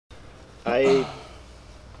I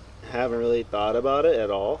haven't really thought about it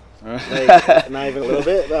at all. Like, not even a little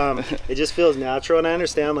bit. It just feels natural, and I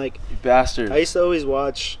understand. Like, you bastard. I used to always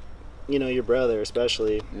watch, you know, your brother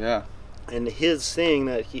especially. Yeah. And his thing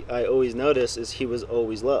that I always noticed is he was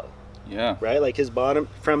always low. Yeah. Right? Like his bottom,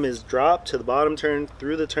 from his drop to the bottom turn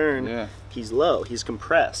through the turn, Yeah. he's low. He's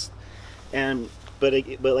compressed. But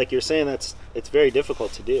like you're saying, it's very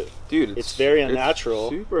difficult to do. Dude, it's very unnatural.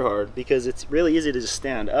 It's super hard. Because it's really easy to just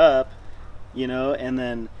stand up, you know, and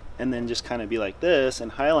then just kind of be like this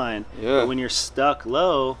and highline. Yeah. But when you're stuck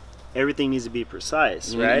low, everything needs to be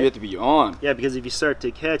precise, right? You have to be on. Yeah, because if you start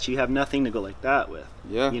to catch, you have nothing to go like that with.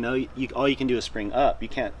 Yeah. You know, all you can do is spring up. You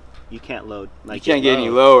can't load. Like, you can't get any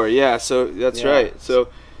lower. Yeah. So that's right. So,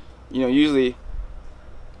 you know, usually,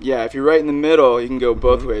 yeah, if you're right in the middle, you can go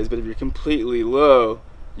both ways. But if you're completely low,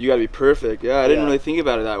 you got to be perfect. Yeah, I didn't really think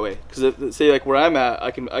about it that way. Because say like where I'm at,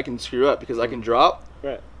 I can screw up because I can drop,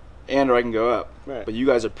 right, or I can go up. Right. But you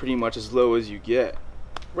guys are pretty much as low as you get.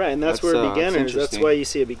 Right, and that's where beginners. That's why you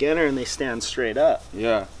see a beginner and they stand straight up.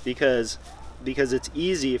 Yeah. Because it's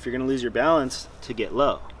easy if you're going to lose your balance to get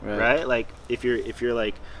low, right? Like if you're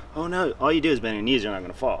like, oh no, all you do is bend your knees, you're not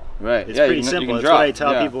going to fall. Right. It's pretty simple. That's what I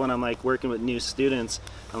tell people when I'm like working with new students.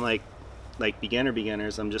 I'm like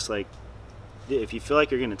beginners. I'm just like, if you feel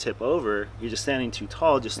like you're going to tip over, you're just standing too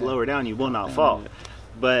tall. Just lower down, you will not fall.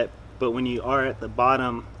 But when you are at the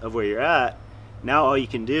bottom of where you're at, now all you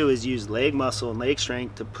can do is use leg muscle and leg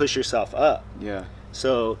strength to push yourself up. Yeah.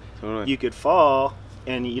 So you could fall,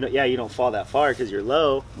 and you don't fall that far because you're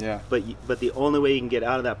low. Yeah. But the only way you can get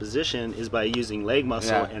out of that position is by using leg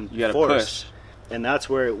muscle and you gotta force. push. And that's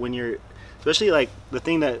where when you're, especially like the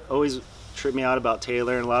thing that always tripped me out about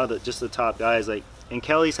Taylor and a lot of the top guys, like, and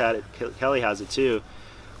Kelly has it too.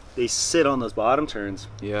 They sit on those bottom turns.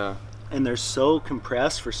 Yeah. And they're so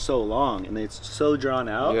compressed for so long, and it's so drawn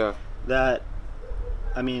out that,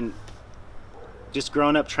 I mean, just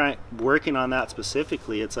growing up working on that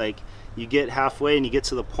specifically, it's like you get halfway and you get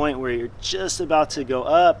to the point where you're just about to go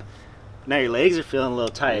up. Now your legs are feeling a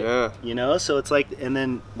little tight, you know? So it's like, and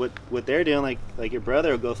then what they're doing, like your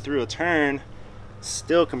brother will go through a turn,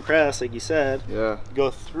 still compressed, like you said,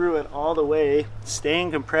 go through it all the way,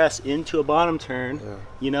 staying compressed into a bottom turn,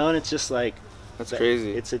 you know? And it's just like, that's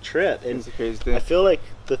crazy. It's a trip. And it's a crazy thing. I feel like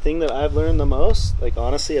the thing that I've learned the most, like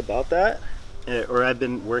honestly about that, or I've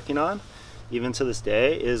been working on, even to this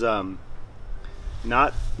day, is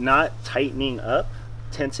not tightening up,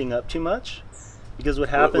 tensing up too much, because what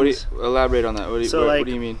happens? Elaborate on that. What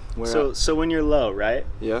do you mean? So when you're low, right?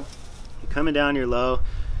 Yeah. You're coming down. You're low.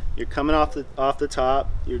 You're coming off the top.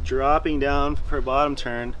 You're dropping down for a bottom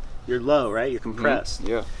turn. You're low, right? You're compressed.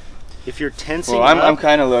 Yeah. If you're tensing, well, I'm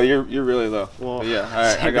kind of low. You're really low. Well, but yeah. All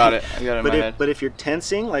right, I got it. I got it in my head. But if you're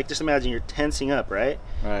tensing, like just imagine you're tensing up, right?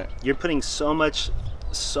 Right. You're putting so much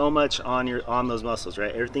on those muscles,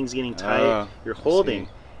 right? Everything's getting tight. You're holding,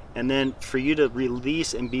 and then for you to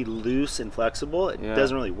release and be loose and flexible, it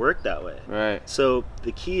doesn't really work that way. Right. So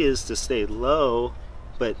the key is to stay low,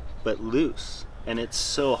 but loose. And it's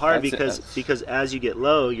so hard because as you get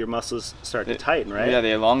low, your muscles start to tighten, right? Yeah,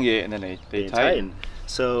 they elongate and then they tighten.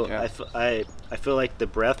 So I feel like the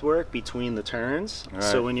breath work between the turns. Right.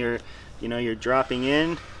 So when you're dropping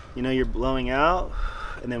in, you're blowing out,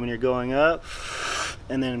 and then when you're going up,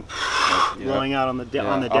 and then blowing out on the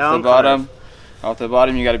down. Off the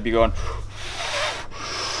bottom, you got to be going,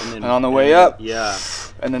 and on the way up,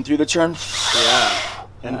 and then through the turn,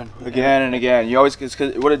 and again and again. You always,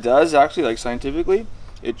 because what it does actually, like scientifically,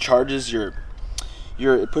 it charges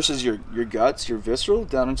it pushes your guts, your visceral,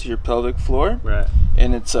 down into your pelvic floor. Right.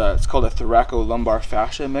 And it's called a thoracolumbar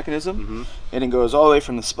fascia mechanism, and it goes all the way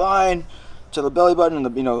from the spine to the belly button and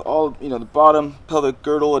the bottom pelvic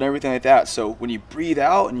girdle and everything like that. So when you breathe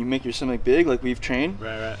out and you make your stomach big, like we've trained,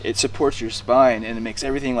 it supports your spine and it makes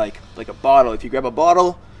everything like a bottle. If you grab a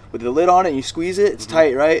bottle with the lid on it and you squeeze it, it's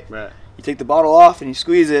tight, right? Right. You take the bottle off and you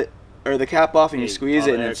squeeze it, or the cap off and you squeeze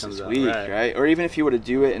it and it's weak, right? Or even if you were to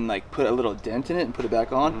do it and like put a little dent in it and put it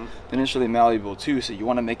back on, then it's really malleable too. So you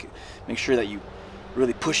want to make sure that you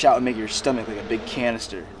really push out and make your stomach like a big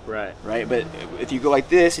canister. Right. But if you go like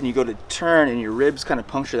this and you go to turn and your ribs kind of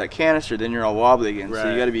puncture that canister, then you're all wobbly again. So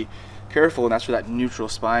you got to be careful, and that's where that neutral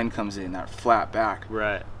spine comes in, that flat back.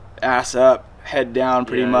 Right. Ass up, head down,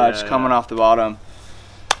 pretty much coming off the bottom.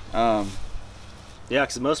 Yeah,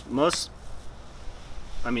 because most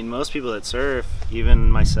people that surf, even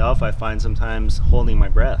myself, I find sometimes holding my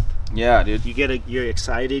breath. Yeah, dude. You're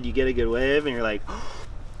excited, you get a good wave, and you're like,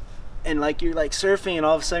 and like you're like surfing, and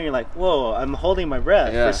all of a sudden you're like, whoa, I'm holding my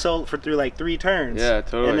breath for through like 3 turns. Yeah,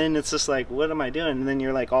 totally. And then it's just like, what am I doing? And then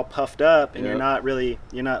you're like all puffed up, and you're not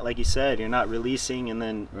like you said, you're not releasing, and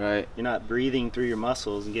then you're not breathing through your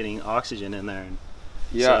muscles and getting oxygen in there. And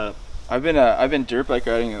so, I've been dirt bike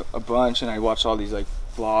riding a bunch, and I watch all these like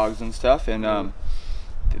vlogs and stuff, and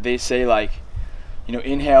they say like, you know,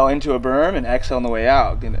 inhale into a berm and exhale on the way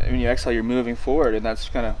out. And when you exhale, you're moving forward, and that's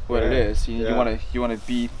kind of what it is. You want to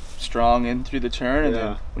be strong in through the turn, and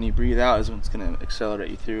then when you breathe out is when it's going to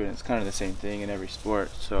accelerate you through, and it's kind of the same thing in every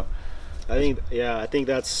sport. So I think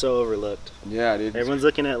that's so overlooked. Yeah, dude. Everyone's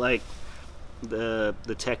looking at like the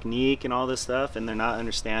technique and all this stuff, and they're not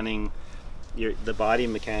understanding the body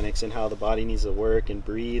mechanics and how the body needs to work and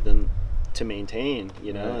breathe and to maintain,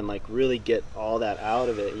 you know, and like really get all that out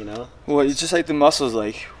of it, you know. Well, it's just like the muscles,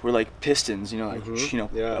 like we're like pistons, you know, like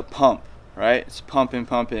a pump, right? It's pumping,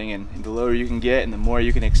 and the lower you can get, and the more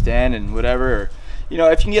you can extend, and whatever. Or, you know,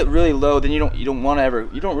 if you can get really low, then you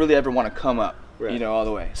don't really ever want to come up, you know, all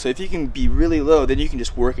the way. So if you can be really low, then you can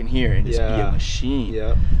just work in here and just be a machine.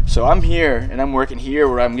 Yeah. So I'm here and I'm working here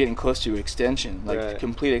where I'm getting close to extension, like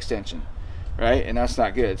complete extension, right? And that's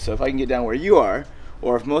not good. So if I can get down where you are,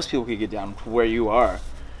 or if most people could get down where you are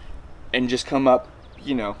and just come up,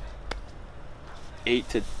 you know, 8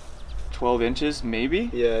 to 12 inches maybe,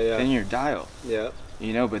 then you're dialed. Yeah.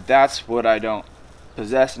 You know, but that's what I don't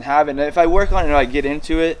possess and have. And if I work on it and I get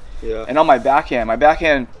into it, and on my backhand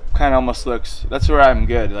kind of almost looks, that's where I'm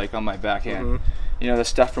good, like on my backhand. You know, the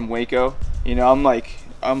stuff from Waco, you know,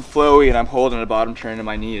 I'm flowy and I'm holding the bottom turn and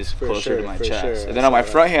my knee is closer to my chest. And then on my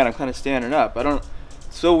front hand, I'm kind of standing up. It's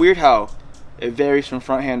so weird how it varies from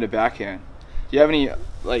front hand to backhand. Do you have any,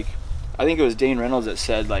 like, I think it was Dane Reynolds that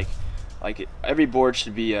said like every board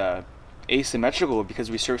should be asymmetrical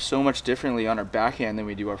because we surf so much differently on our backhand than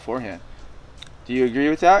we do our forehand. Do you agree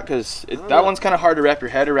with that? Because that one's kind of hard to wrap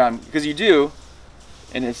your head around, because you do,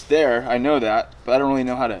 and it's there, I know that, but I don't really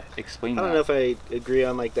know how to explain that. I don't know if I agree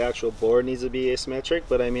on like the actual board needs to be asymmetric,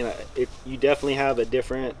 but I mean, you definitely have a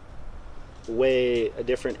different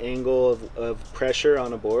angle of pressure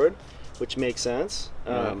on a board, which makes sense.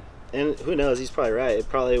 And who knows, he's probably right.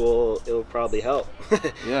 It will probably help.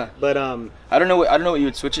 Yeah. But I don't know what you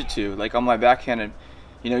would switch it to. Like on my backhand, and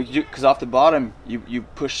you know, because off the bottom you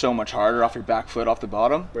push so much harder off your back foot off the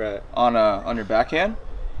bottom. Right. On your backhand,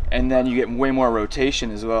 and then you get way more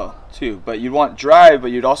rotation as well too. But you'd want drive,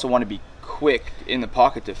 but you'd also want to be quick in the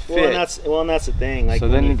pocket to fit. And that's the thing. Like, so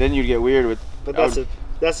then you'd get weird with. But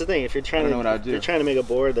that's the thing. If you're trying to make a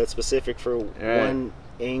board that's specific for one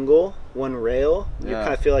angle, one rail, you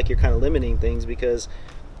kind of feel like you're kind of limiting things, because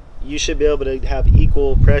you should be able to have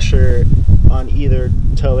equal pressure on either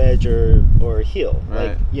toe edge or heel. Right.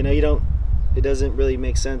 Like, you know, it doesn't really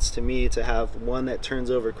make sense to me to have one that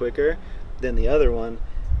turns over quicker than the other one,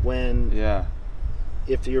 when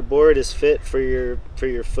if your board is fit for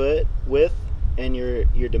your foot width and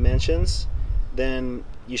your dimensions, then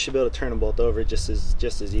you should be able to turn them both over just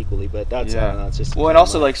as equally. But that's it's just and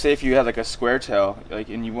also like, say if you had like a square tail, like,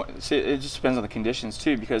 and you want, say, it just depends on the conditions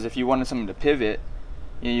too, because if you wanted something to pivot,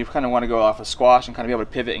 you kind of want to go off a squash and kind of be able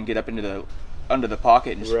to pivot and get up into under the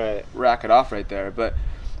pocket and just rack it off right there. But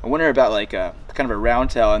I wonder about like a kind of a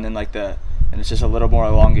round tail, and then and it's just a little more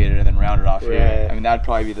elongated and then rounded off here. I mean, that'd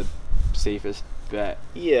probably be the safest bet.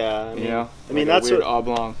 Yeah, I mean that's weird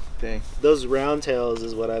oblong thing. Those round tails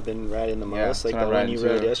is what I've been riding the most, like the one you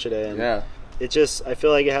rode yesterday. And it just, I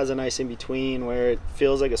feel like it has a nice in between where it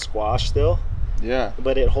feels like a squash still. Yeah.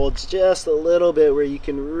 But it holds just a little bit where you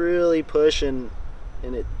can really push, and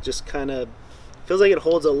it just kind of feels like it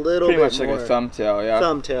holds a little bit more. Pretty much like a thumb tail, yeah.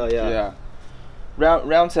 Thumb tail, yeah. Yeah.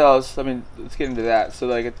 Round tails, I mean, let's get into that. So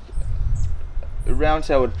like a round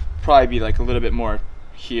tail would probably be like a little bit more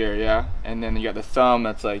here, yeah, and then you got the thumb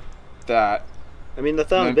that's like that. I mean, the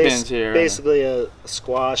thumb is basically a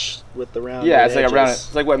squash with the round. Yeah, it's like a round.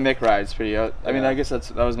 It's like what Mick rides pretty. I mean, I guess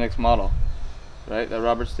that was Mick's model, right? That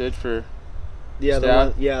Roberts did for. Yeah,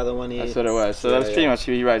 the one he. That's what it was. So that's pretty much,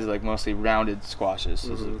 he rides like mostly rounded squashes.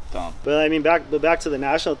 Is a thumb. But I mean, back to the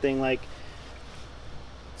national thing, like.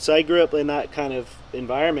 So I grew up in that kind of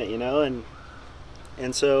environment, you know,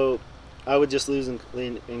 and so I would just lose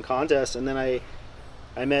in contests, and then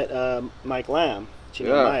I met Mike Lamb. You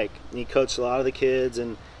know Mike, and he coached a lot of the kids,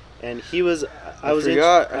 and he was. I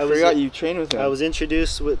forgot you trained with him. I was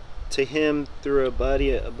introduced to him through a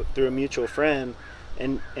buddy, through a mutual friend,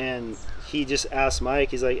 and he just asked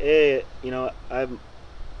Mike. He's like, hey, you know, I'm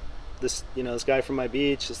this guy from my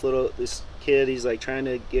beach, this kid. He's like trying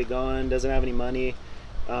to get going, doesn't have any money.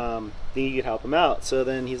 Think you could help him out? So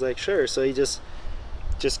then he's like, sure. So he just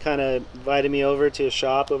just kind of invited me over to a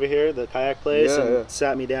shop over here, the kayak place, and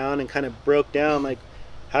sat me down and kind of broke down like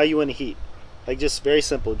how you win a heat. Like, just very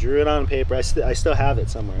simple. Drew it on paper. I still have it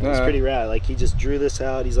somewhere. It was pretty rad. Like, he just drew this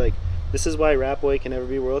out. He's like, this is why Rat Boy can never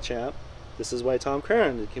be world champ. This is why Tom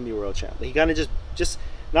Curran can be world champ. He kind of just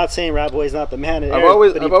not saying Rat Boy's not the man. I've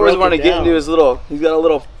always wanted to get into his he's got a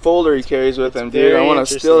little folder he carries with him, dude. I want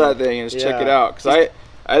to steal that thing and just check it out. Because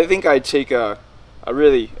I think I'd take I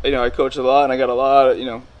really, I coach a lot and I got a lot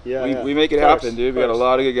of, we make it happen, dude. We got a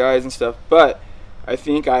lot of good guys and stuff. But I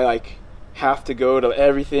think I have to go to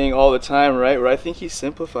everything all the time, right? Where I think he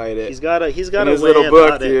simplified it. He's got a his way little book,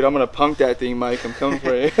 about dude. it. I'm gonna punk that thing, Mike. I'm coming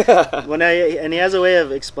for you. And he has a way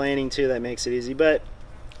of explaining too that makes it easy. But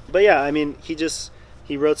yeah, I mean,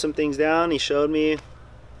 he wrote some things down. He showed me,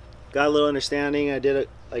 got a little understanding. I did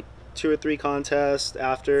like 2 or 3 contests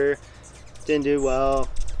after, didn't do well.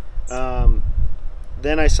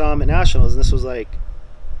 Then I saw him at Nationals, and this was like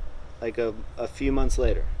a few months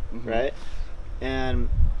later, right? And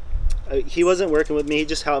he wasn't working with me. He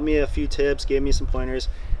just helped me a few tips, gave me some pointers.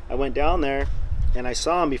 I went down there, and I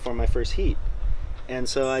saw him before my first heat. And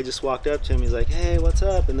so I just walked up to him. He's like, hey, what's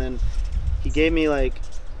up? And then he gave me like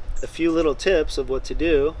a few little tips of what to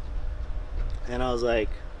do. And I was like,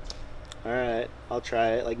 all right, I'll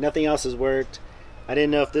try it. Like, nothing else has worked. I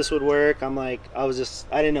didn't know if this would work. I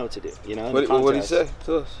didn't know what to do, What did he say?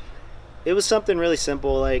 Tell us. It was something really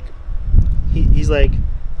simple. Like, he's like,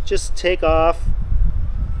 just take off,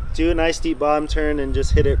 do a nice deep bottom turn, and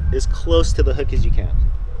just hit it as close to the hook as you can.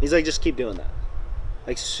 He's like, just keep doing that.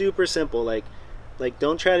 Like, super simple. Like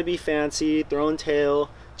don't try to be fancy, throwing tail.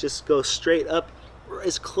 Just go straight up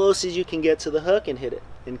as close as you can get to the hook and hit it,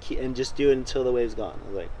 and just do it until the wave's gone. I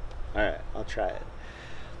was like, all right, I'll try it.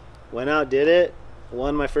 Went out, did it,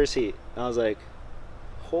 won my first heat. I was like,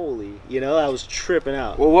 holy, I was tripping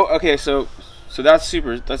out. Well, okay, so that's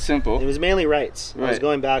simple. It was mainly rights. I was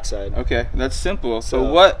going backside. Okay, that's simple.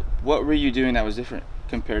 So what were you doing that was different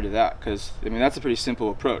compared to that? Because I mean, that's a pretty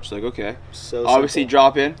simple approach. Like, okay, so obviously simple.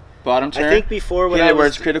 drop in, bottom turn. I think before where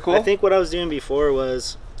it's critical. I think what I was doing before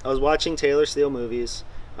was I was watching Taylor Steele movies.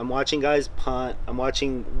 I'm watching guys punt. I'm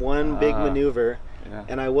watching one big maneuver,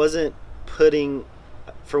 and I wasn't putting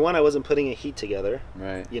a heat together.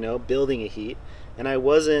 Right. Building a heat, and I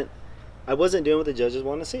wasn't doing what the judges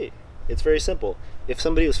want to see. It's very simple. If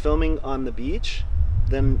somebody was filming on the beach,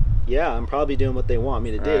 then yeah, I'm probably doing what they want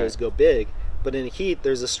me to do, is go big. But in a heat,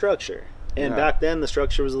 there's a structure. And back then, the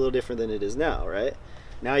structure was a little different than it is now, right?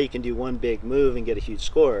 Now you can do one big move and get a huge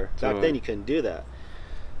score. Back then, you couldn't do that.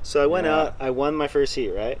 So I went out, I won my first heat,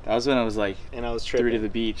 right? That was when I was like, and I was tripping. 3 to the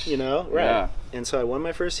beach. Right. Yeah. And so I won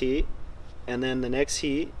my first heat. And then the next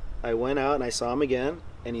heat, I went out and I saw him again.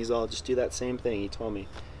 And he's all, just do that same thing, he told me.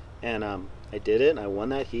 And I did it, and I won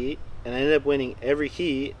that heat. And I ended up winning every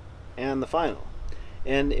heat and the final.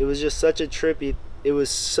 And it was just such a trip. It was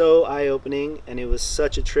so eye-opening, and it was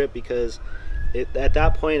such a trip because at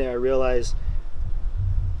that point I realized,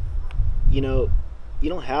 you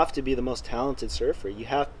don't have to be the most talented surfer.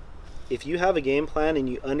 If you have a game plan and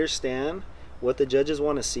you understand what the judges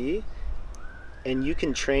want to see, and you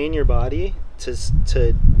can train your body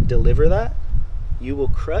to deliver that, you will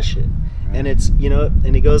crush it. And it's,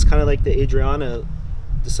 and it goes kind of like the Adriana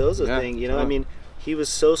De Souza thing, I mean, he was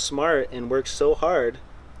so smart and worked so hard.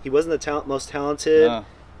 He wasn't the most talented.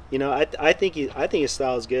 I think his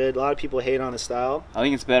style is good. A lot of people hate on his style. I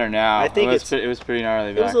think it's better now. I think it was pretty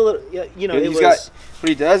gnarly. It was a little, what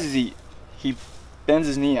he does is he bends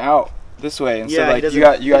his knee out this way, and so like you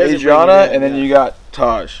got Adriana, and then you got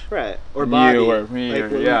Taj, right, or Bobby, or me,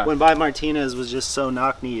 when Bobby Martinez was just so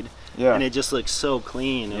knock-kneed. Yeah. And it just looked so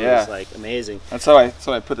clean. It was like amazing. That's how I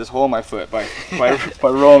put this hole in my foot by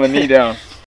rolling the knee down.